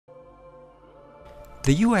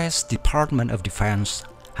The U.S. Department of Defense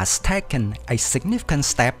has taken a significant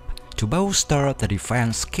step to bolster the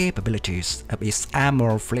defense capabilities of its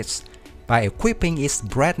armored fleets by equipping its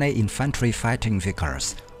Bradley Infantry Fighting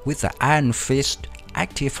Vehicles with the Iron Fist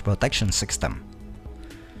active protection system.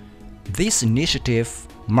 This initiative,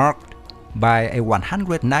 marked by a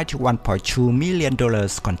 $191.2 million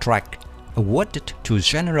contract awarded to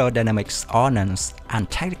General Dynamics Ordnance and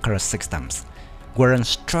Tactical Systems, will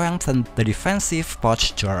strengthen the defensive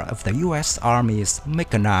posture of the U.S. Army's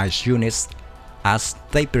mechanized units as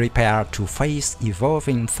they prepare to face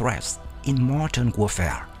evolving threats in modern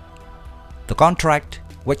warfare. The contract,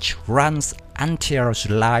 which runs until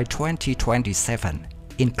July 2027,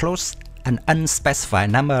 includes an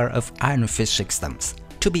unspecified number of Iron Fist systems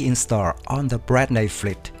to be installed on the Bradley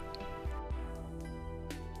fleet.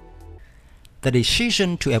 The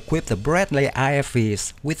decision to equip the Bradley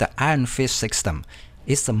IFVs with the Iron Fist system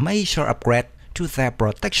is a major upgrade to their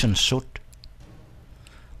protection suit.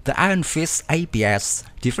 The Iron Fist APS,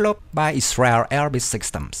 developed by Israel Elbit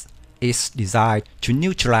Systems, is designed to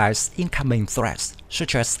neutralize incoming threats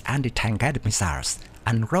such as anti-tank guided missiles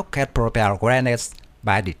and rocket-propelled grenades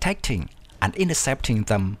by detecting and intercepting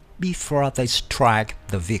them before they strike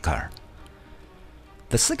the vehicle.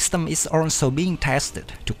 The system is also being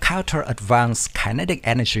tested to counter advanced kinetic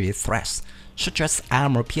energy threats such as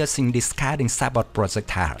armor-piercing discarding support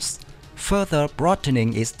projectiles, further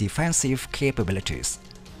broadening its defensive capabilities.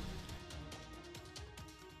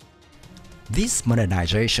 This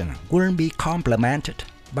modernization will be complemented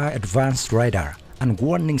by advanced radar and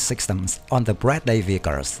warning systems on the Bradley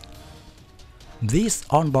vehicles. These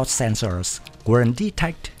onboard sensors will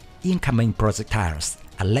detect incoming projectiles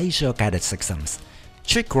and laser-guided systems,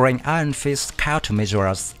 triggering Iron Fist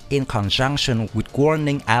countermeasures in conjunction with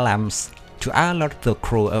warning alarms to alert the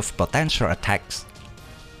crew of potential attacks.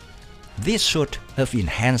 This suite of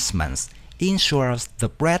enhancements ensures the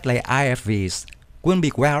Bradley IFVs will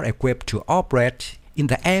be well equipped to operate in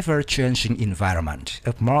the ever-changing environment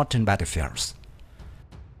of modern battlefields.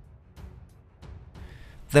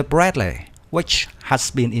 The Bradley, which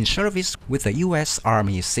has been in service with the U.S.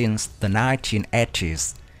 Army since the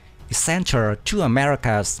 1980s, is central to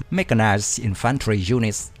America's mechanized infantry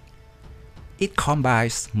units. It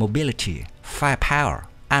combines mobility, firepower,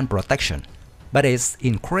 and protection, but its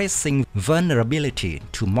increasing vulnerability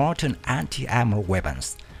to modern anti-armor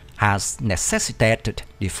weapons has necessitated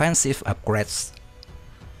defensive upgrades.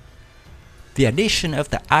 The addition of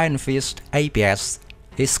the Iron Fist APS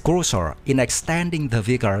is crucial in extending the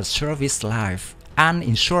vehicle's service life and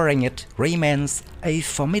ensuring it remains a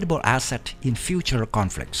formidable asset in future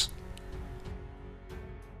conflicts.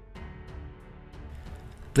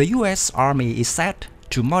 The U.S. Army is set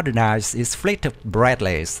to modernize its fleet of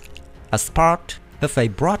Bradleys as part of a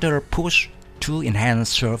broader push to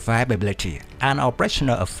enhance survivability and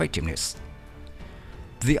operational effectiveness.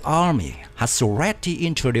 The Army has already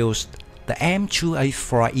introduced the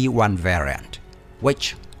M2A4E1 variant,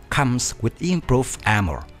 which comes with improved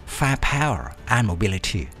armor, firepower, and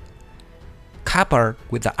mobility. Coupled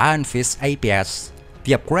with the Iron Fist APS,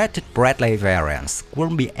 the upgraded Bradley variants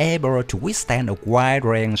will be able to withstand a wide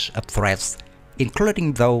range of threats,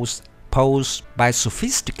 including those posed by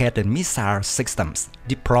sophisticated missile systems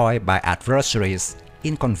deployed by adversaries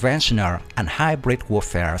in conventional and hybrid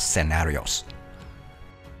warfare scenarios.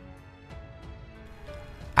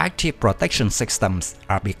 Active protection systems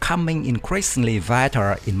are becoming increasingly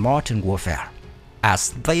vital in modern warfare, as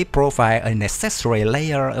they provide a necessary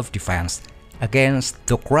layer of defense against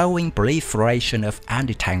the growing proliferation of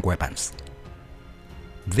anti-tank weapons.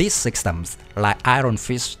 These systems, like Iron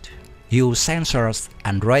Fist, use sensors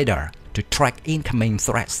and radar to track incoming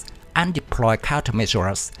threats and deploy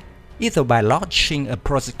countermeasures, either by launching a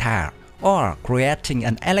projectile or creating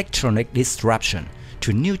an electronic disruption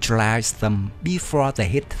to neutralize them before they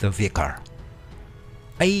hit the vehicle.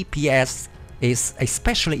 APS is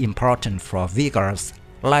especially important for vehicles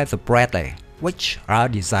like the Bradley, which are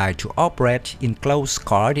designed to operate in close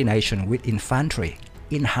coordination with infantry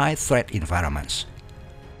in high-threat environments.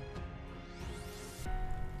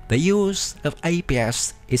 The use of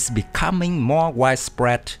APS is becoming more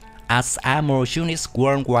widespread as armor units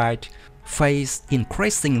worldwide face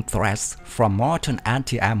increasing threats from modern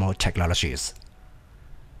anti-armor technologies.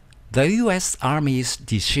 The U.S. Army's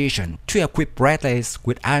decision to equip Bradleys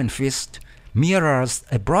with Iron Fist mirrors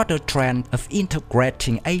a broader trend of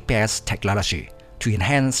integrating APS technology to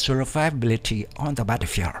enhance survivability on the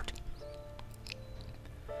battlefield.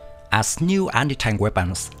 As new anti-tank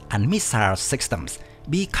weapons and missile systems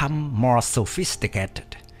become more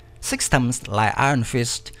sophisticated, systems like Iron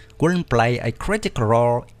Fist will play a critical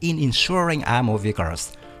role in ensuring armored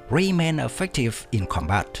vehicles remain effective in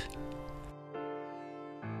combat.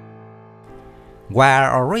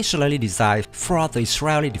 While originally designed for the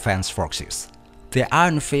Israeli Defense Forces, the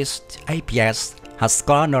Iron Fist APS has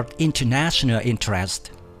garnered international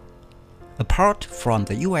interest. Apart from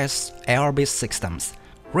the US Elbit systems,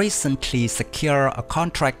 recently secured a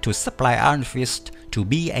contract to supply Iron Fist to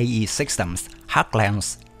BAE Systems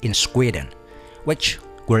Heartlands in Sweden, which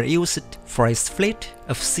will use it for its fleet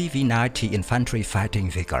of CV-90 infantry fighting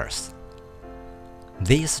vehicles.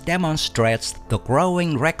 This demonstrates the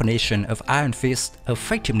growing recognition of Iron Fist's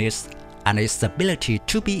effectiveness and its ability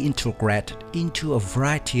to be integrated into a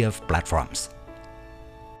variety of platforms.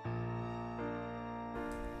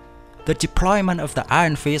 The deployment of the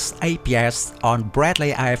Iron Fist APS on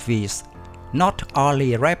Bradley IFVs not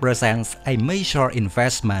only represents a major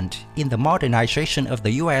investment in the modernization of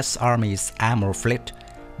the US Army's armor fleet,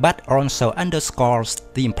 but also underscores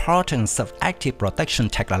the importance of active protection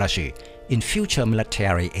technology in future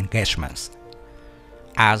military engagements.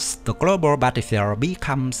 As the global battlefield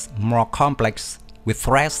becomes more complex, with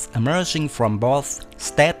threats emerging from both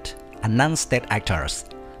state and non-state actors,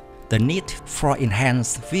 the need for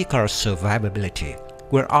enhanced vehicle survivability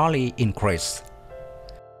will only increase.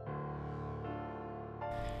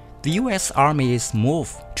 The US Army's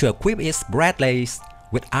move to equip its Bradleys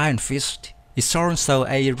with Iron Fist is also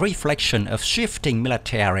a reflection of shifting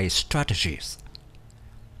military strategies.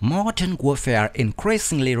 Modern warfare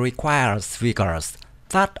increasingly requires vehicles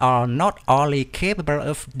that are not only capable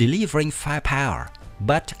of delivering firepower,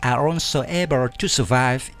 but are also able to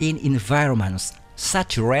survive in environments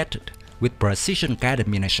saturated with precision-guided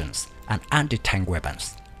munitions and anti-tank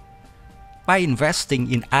weapons. By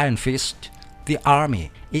investing in Iron Fist, the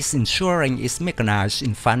Army is ensuring its mechanized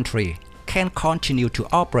infantry can continue to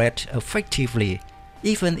operate effectively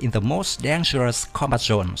even in the most dangerous combat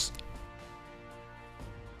zones,